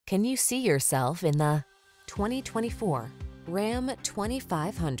Can you see yourself in the 2024 Ram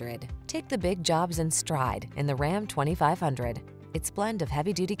 2500? Take the big jobs in stride in the Ram 2500. Its blend of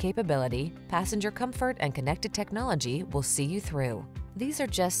heavy-duty capability, passenger comfort, and connected technology will see you through. These are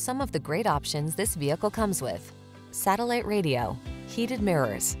just some of the great options this vehicle comes with: satellite radio, heated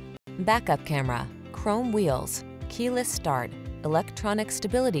mirrors, backup camera, chrome wheels, keyless start, electronic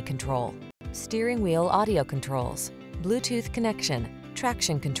stability control, steering wheel audio controls, Bluetooth connection,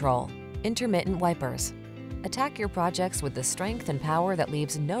 traction control, intermittent wipers. Attack your projects with the strength and power that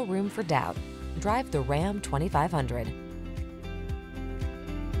leaves no room for doubt. Drive the Ram 2500.